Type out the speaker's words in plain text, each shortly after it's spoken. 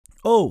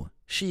Oh,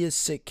 she is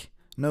sick.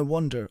 No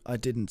wonder I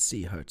didn't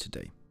see her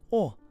today.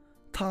 哦，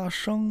她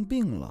生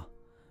病了，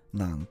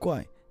难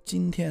怪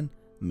今天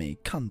没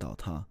看到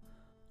她。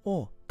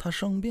哦，她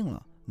生病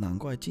了，难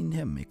怪今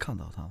天没看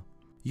到她。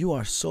You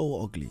are so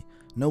ugly.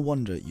 No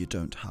wonder you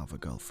don't have a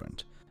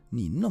girlfriend.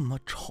 你那么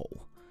丑，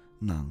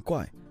难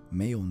怪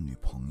没有女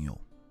朋友。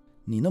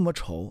你那么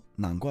丑，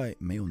难怪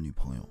没有女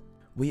朋友。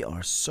We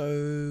are so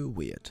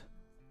weird.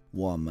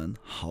 我们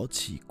好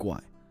奇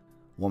怪，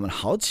我们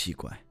好奇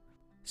怪。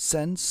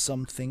Send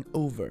something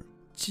over.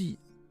 寄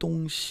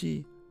东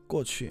西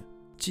过去，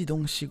寄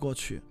东西过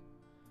去。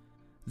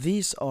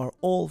These are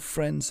all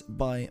friends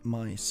by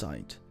my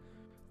side.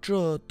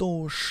 这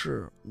都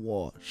是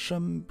我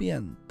身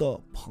边的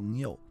朋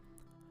友，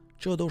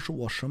这都是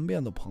我身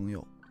边的朋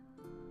友。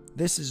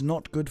This is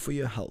not good for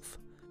your health.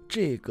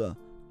 这个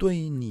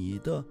对你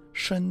的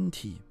身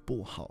体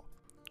不好，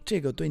这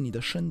个对你的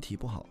身体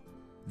不好。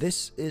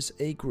This is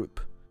a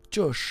group.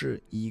 这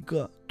是一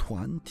个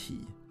团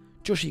体，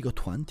这是一个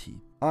团体。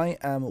I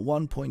am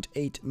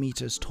 1.8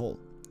 meters tall.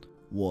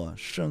 我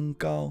身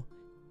高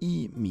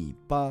1.8米，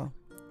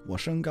我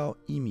身高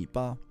1.8米。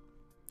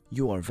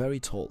You are very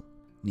tall.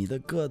 你的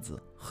个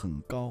子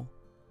很高，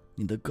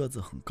你的个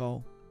子很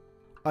高。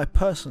I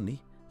personally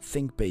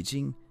think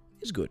Beijing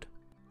is good.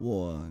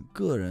 我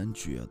个人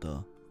觉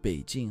得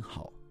北京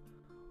好，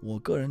我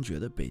个人觉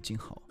得北京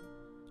好。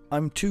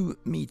I'm 2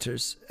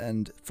 meters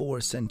and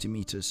 4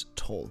 centimeters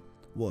tall.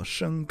 我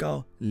身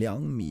高2.04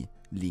米，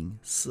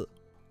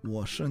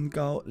我身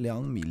高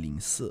2.04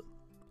米。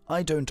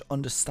I don't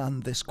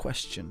understand this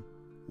question.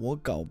 我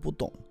搞不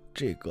懂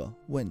这个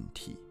问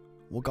题，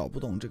我搞不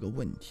懂这个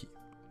问题。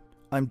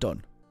I'm done.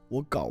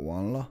 我搞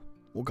完了，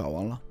我搞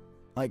完了。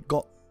I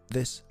got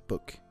this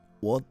book.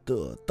 我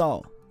得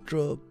到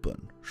这本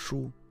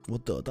书，我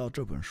得到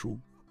这本书。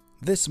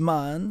This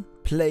man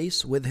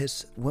plays with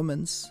his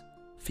woman's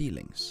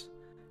feelings.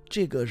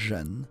 这个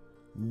人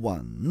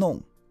玩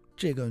弄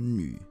这个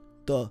女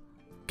的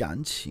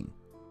感情，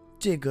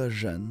这个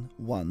人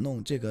玩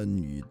弄这个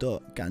女的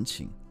感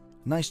情。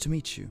Nice to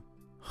meet you.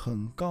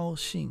 很高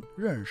兴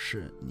认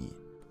识你，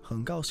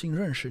很高兴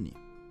认识你。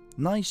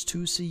Nice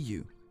to see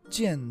you.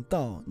 见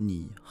到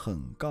你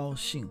很高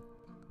兴，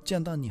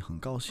见到你很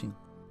高兴。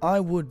I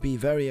would be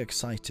very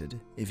excited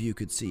if you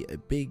could see a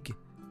big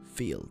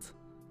field.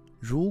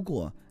 如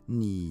果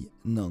你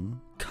能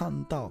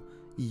看到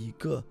一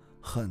个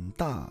很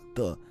大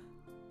的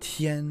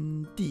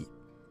天地，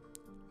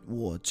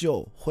我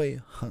就会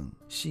很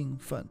兴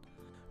奋。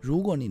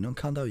如果你能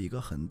看到一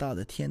个很大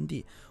的天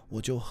地，我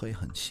就会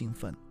很兴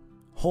奋。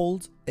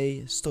Hold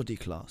a study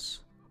class.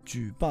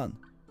 举办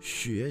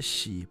学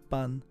习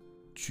班，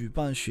举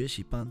办学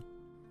习班。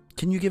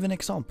Can you give an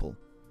example?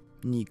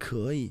 你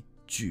可以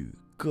举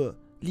个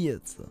例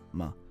子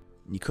吗？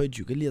你可以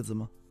举个例子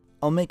吗？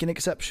 I'll make an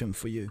exception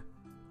for you.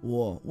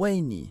 我为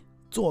你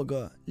做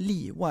个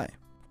例外，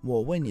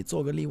我为你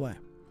做个例外。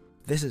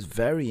This is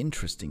very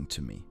interesting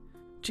to me.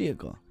 这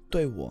个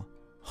对我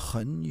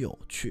很有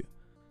趣，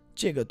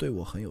这个对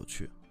我很有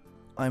趣。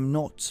I'm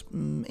not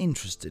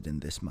interested in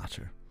this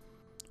matter.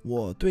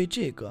 我对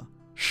这个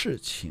事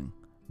情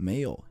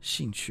没有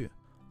兴趣，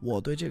我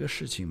对这个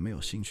事情没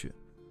有兴趣。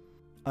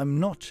I'm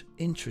not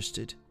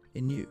interested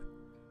in you.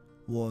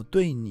 我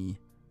对你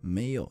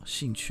没有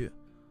兴趣，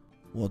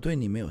我对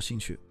你没有兴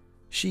趣。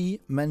She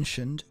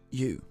mentioned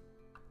you.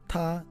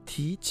 她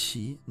提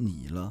起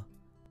你了，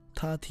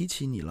她提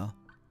起你了。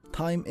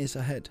Time is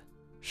ahead.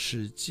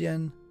 时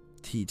间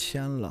提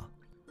前了，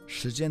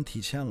时间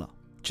提前了。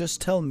Just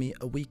tell me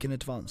a week in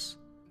advance.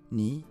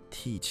 你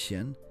提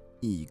前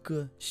1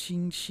个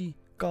星期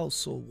告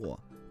诉我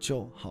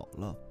就好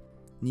了，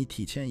你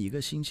提前1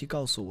个星期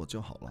告诉我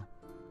就好了。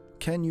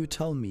Can you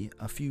tell me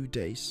a few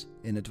days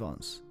in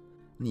advance?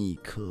 你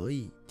可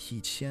以提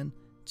前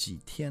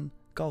几天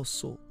告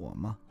诉我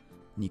吗？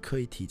你可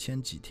以提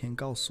前几天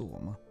告诉我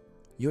吗？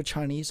 Your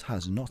Chinese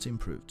has not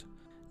improved.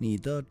 你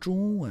的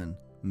中文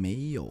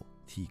没有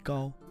提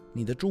高，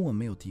你的中文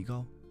没有提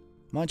高。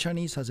My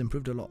Chinese has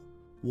improved a lot.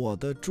 我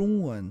的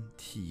中文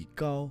提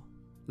高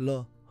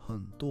了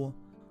很多，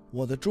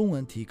我的中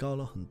文提高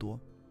了很多。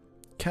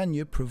Can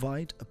you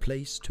provide a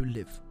place to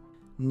live?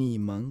 你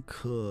们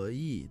可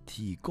以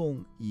提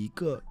供一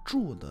个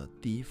住的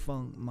地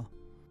方吗？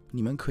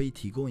你们可以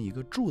提供一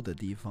个住的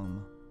地方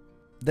吗？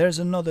 There's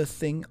another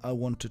thing I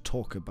want to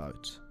talk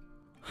about.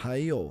 还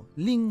有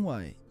另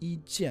外一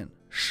件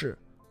事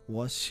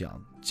我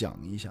想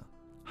讲一下，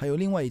还有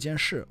另外一件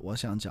事我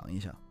想讲一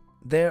下。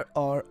There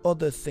are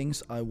other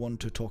things I want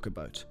to talk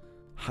about.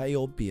 还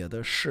有别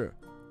的事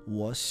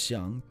我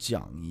想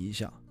讲一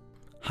下，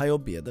还有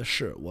别的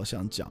事我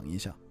想讲一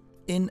下。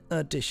In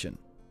addition,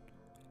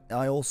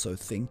 I also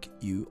think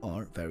you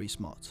are very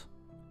smart.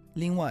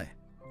 另外，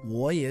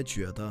我也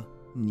觉得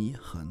你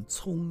很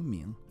聪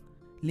明。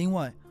另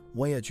外，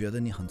我也觉得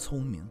你很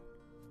聪明。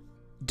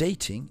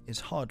Dating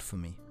is hard for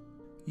me.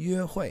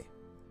 约会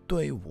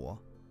对我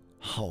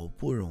好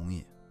不容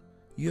易，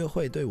约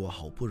会对我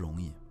好不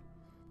容易。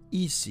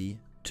Easy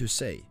to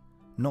say,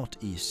 not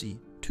easy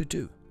to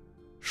do.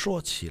 说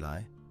起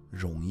来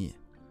容易，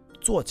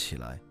做起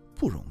来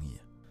不容易。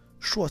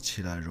说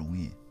起来容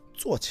易，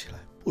做起来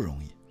不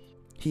容易。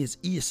He is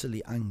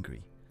easily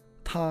angry.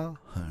 他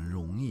很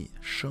容易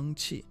生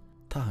气。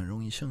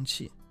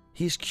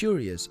He's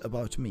curious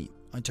about me.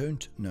 I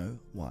don't know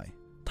why.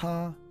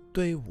 他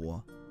对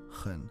我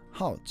很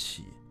好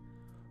奇，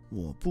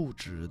我不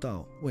知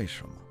道为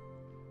什么。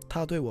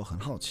他对我很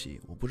好奇，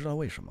我不知道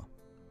为什么。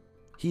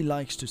He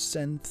likes to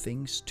send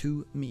things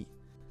to me.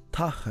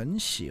 他很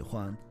喜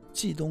欢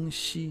寄东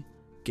西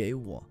给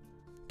我。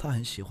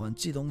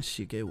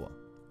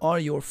Are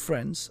your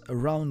friends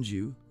around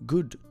you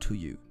good to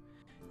you?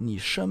 你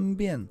身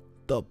边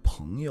的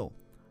朋友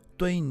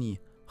对你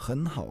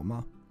很好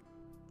吗？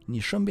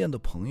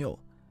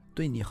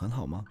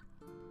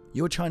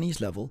 Your Chinese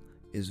level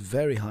is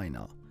very high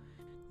now.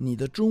 你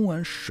的中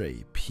文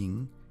水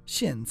平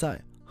现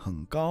在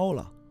很高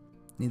了。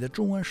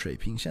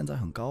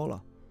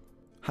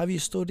Have you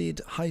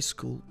studied high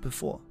school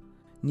before?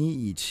 你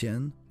以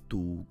前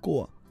读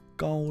过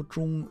高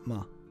中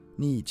吗？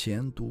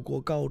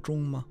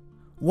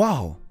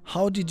 Wow,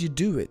 how did you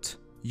do it?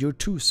 You're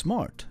too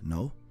smart,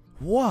 no?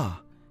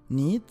 哇，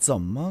你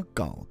怎么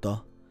搞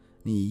的？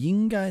你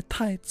应该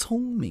太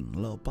聪明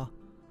了吧？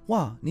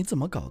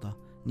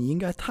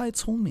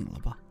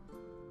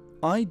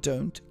 I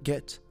don't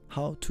get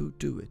how to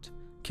do it.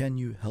 Can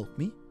you help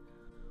me?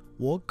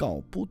 我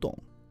搞不懂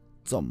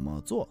怎么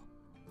做，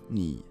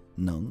你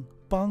能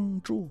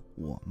帮助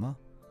我吗？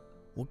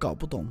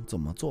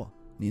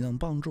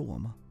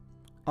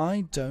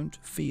 I don't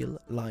feel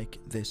like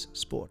this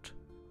sport.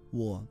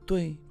 我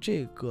对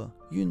这个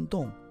运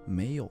动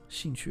没有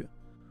兴趣。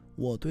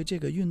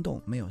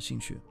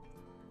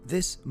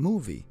This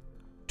movie,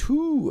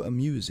 too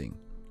amusing.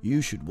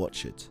 You should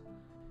watch it.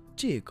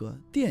 这个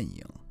电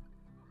影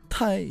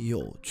太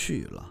有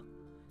趣了，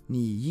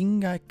你应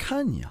该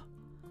看呀。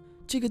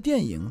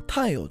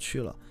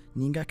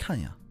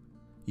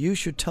You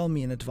should tell me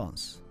in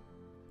advance.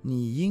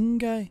 你应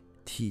该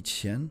提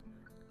前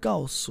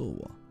告诉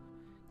我。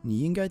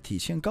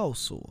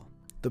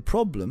The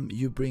problem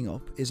you bring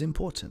up is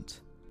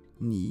important.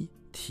 你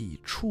提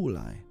出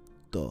来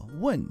的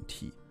问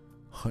题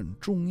很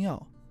重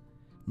要。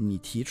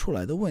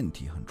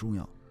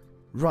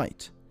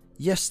Right.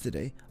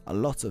 Yesterday, a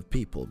lot of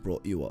people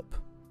brought you up.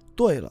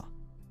 对了，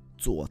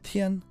昨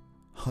天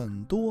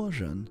很多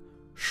人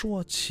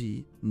说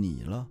起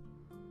你了。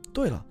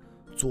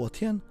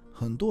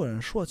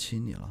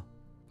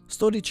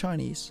Study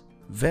Chinese,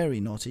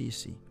 very not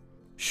easy.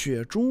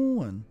 学中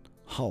文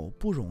好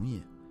不容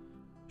易。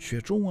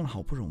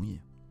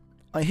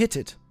I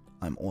hit it,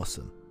 I'm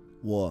awesome.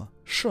 我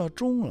射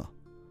中了，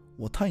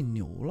我太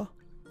牛了。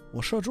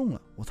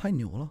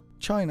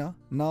China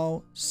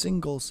now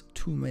singles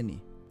too many.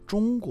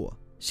 中国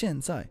现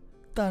在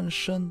单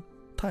身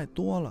太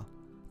多了。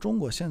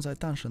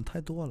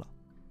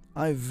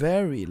I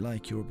very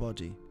like your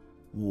body.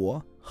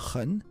 我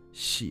很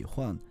喜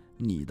欢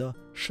你的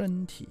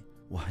身体。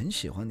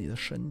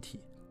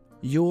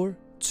You're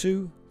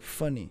too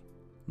funny.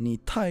 你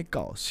太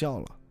搞笑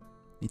了。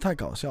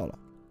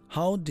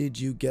How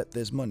did you get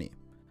this money?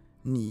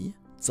 你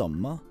怎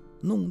么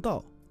弄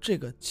到这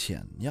个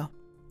钱呀？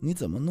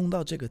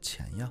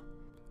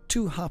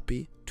 Too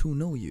happy to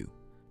know you.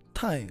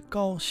 太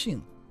高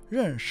兴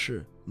认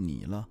识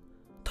你了。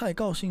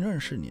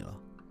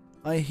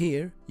I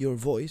hear your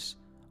voice.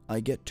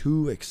 I get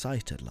too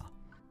excited 了。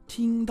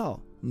听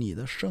到你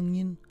的声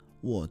音，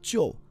我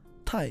就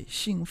太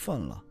兴奋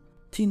了。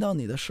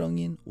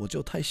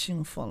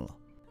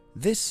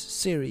This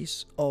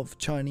series of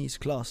Chinese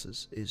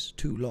classes is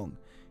too long.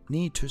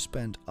 Need to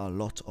spend a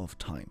lot of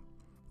time.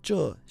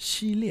 这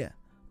系列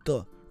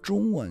的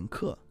中文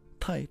课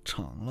太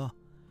长了，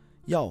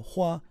要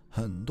花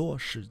很多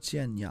时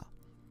间呀。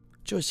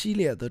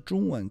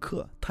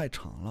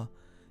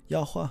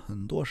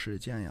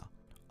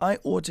I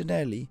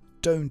ordinarily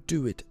don't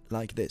do it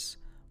like this,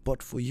 but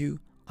for you,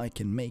 I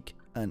can make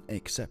an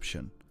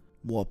exception.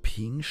 我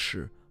平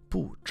时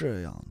不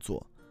这样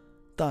做，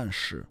但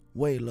是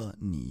为了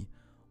你，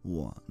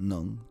我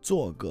能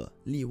做个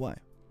例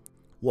外。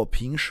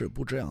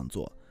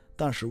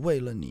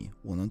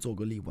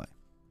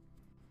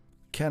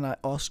Can I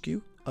ask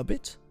you a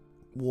bit?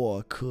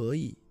 我可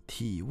以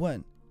提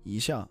问一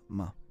下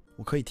吗？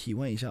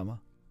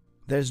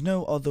 There's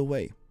no other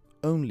way,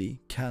 only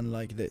can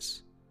like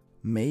this.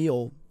 没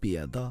有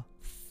别的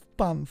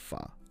办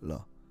法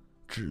了，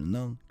只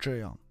能这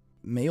样。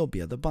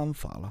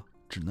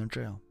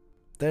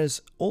There's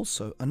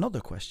also another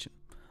question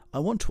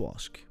I want to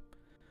ask.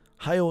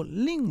 还有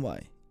另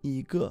外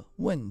一个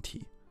问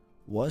题，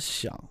我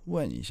想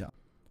问一下。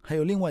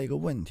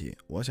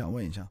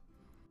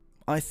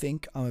I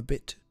think I'm a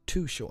bit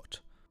too short.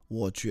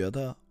 我觉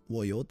得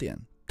我有点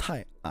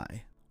太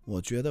矮。